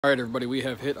All right, everybody, we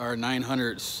have hit our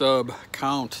 900 sub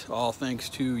count, all thanks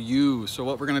to you. So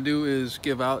what we're gonna do is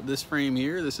give out this frame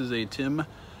here. This is a Tim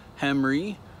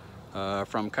Henry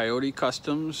from Coyote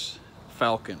Customs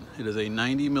Falcon. It is a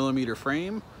 90mm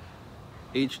frame,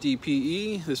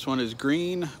 HDPE. This one is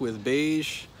green with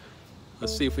beige.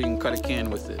 Let's see if we can cut a can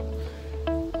with it.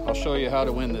 I'll show you how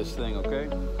to win this thing,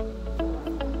 okay?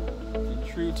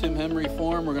 True Tim Henry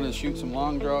form, we're going to shoot some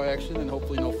long draw action and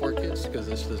hopefully no fork hits, because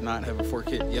this does not have a fork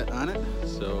hit yet on it.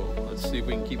 So let's see if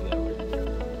we can keep that way.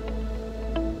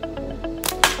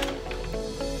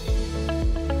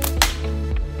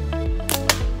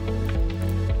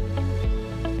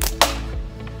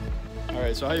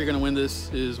 Alright, so how you're going to win this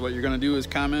is what you're going to do is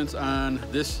comment on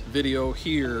this video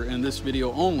here and this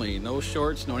video only. No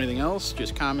shorts, no anything else.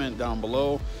 Just comment down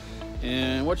below.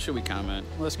 And what should we comment?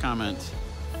 Let's comment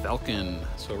Falcon.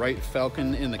 So write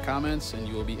Falcon in the comments and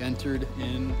you will be entered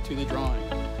into the drawing.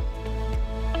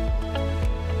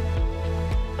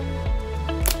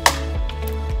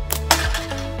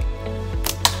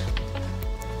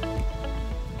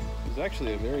 It's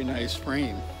actually a very nice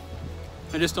frame.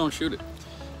 I just don't shoot it.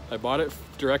 I bought it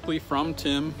directly from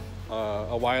Tim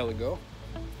a while ago,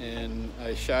 and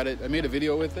I shot it. I made a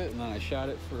video with it and then I shot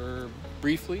it for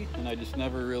briefly, and I just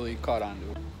never really caught on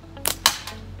to it.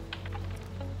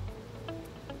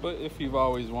 But if you've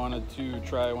always wanted to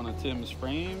try one of Tim's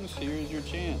frames, here's your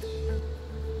chance.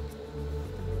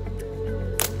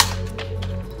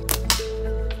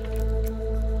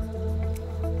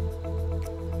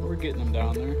 We're getting them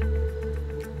down there.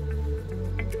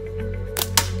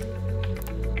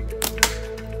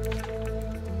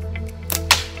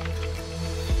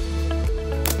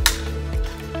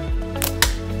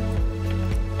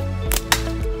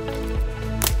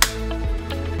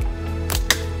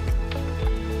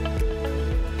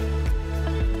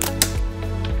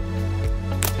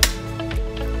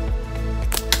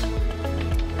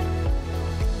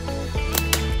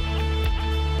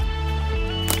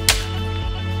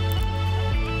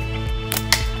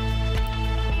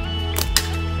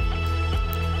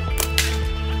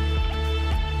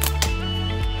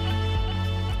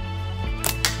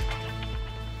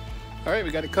 All right,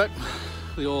 we got it cut.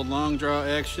 The old long draw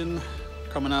action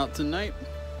coming out tonight.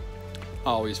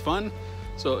 Always fun.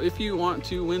 So if you want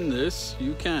to win this,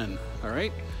 you can. All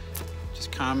right, just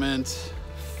comment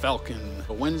Falcon.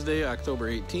 Wednesday,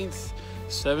 October 18th,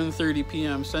 7:30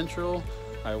 p.m. Central.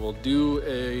 I will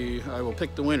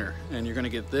pick the winner, and you're gonna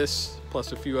get this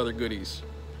plus a few other goodies.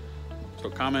 So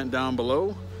comment down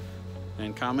below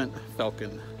and comment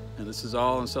Falcon. And this is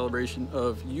all in celebration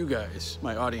of you guys,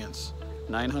 my audience.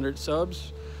 900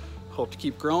 subs. Hope to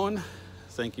keep growing.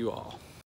 Thank you all.